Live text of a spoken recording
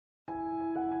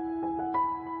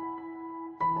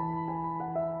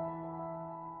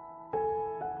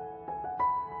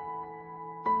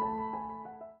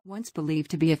Once believed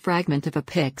to be a fragment of a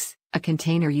pyx, a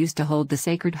container used to hold the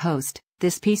sacred host,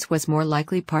 this piece was more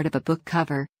likely part of a book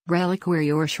cover,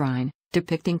 reliquary or shrine,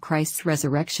 depicting Christ's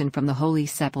resurrection from the Holy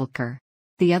Sepulchre.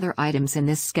 The other items in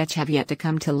this sketch have yet to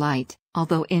come to light,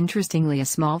 although interestingly a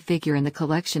small figure in the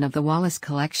collection of the Burrell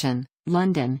Collection,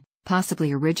 London,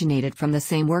 possibly originated from the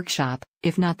same workshop,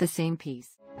 if not the same piece.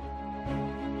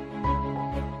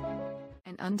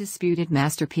 An undisputed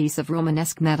masterpiece of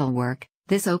Romanesque metalwork,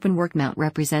 this openwork mount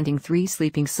representing 3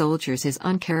 sleeping soldiers is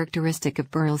uncharacteristic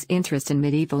of Burrell's interest in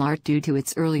medieval art due to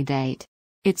its early date.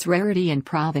 Its rarity and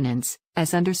provenance,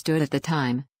 as understood at the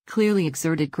time, clearly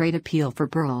exerted great appeal for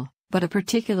Burrell, but a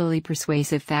particularly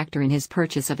persuasive factor in his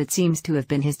purchase of it seems to have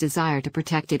been his desire to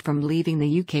protect it from leaving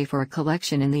the UK for a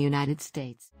collection in the United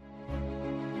States.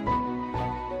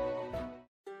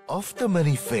 Of the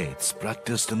many faiths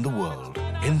practiced in the world,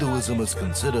 Hinduism is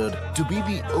considered to be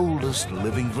the oldest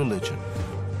living religion.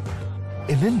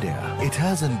 In India, it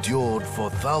has endured for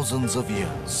thousands of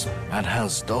years and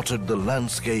has dotted the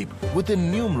landscape with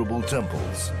innumerable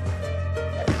temples.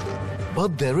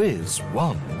 But there is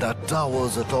one that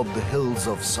towers atop the hills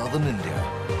of southern India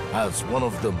as one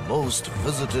of the most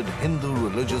visited Hindu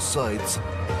religious sites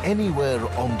anywhere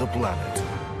on the planet.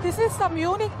 This is some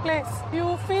unique place.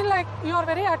 You feel like you are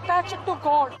very attached to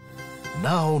God.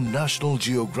 Now National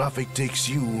Geographic takes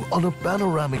you on a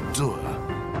panoramic tour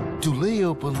to lay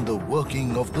open the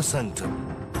working of the sanctum.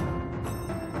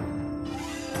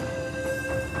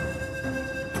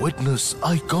 Witness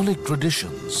iconic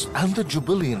traditions and the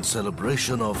jubilant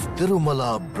celebration of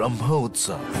Tirumala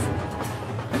Brahmotsav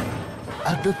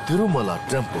at the Tirumala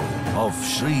temple of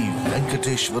Sri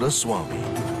Venkateshwara Swami.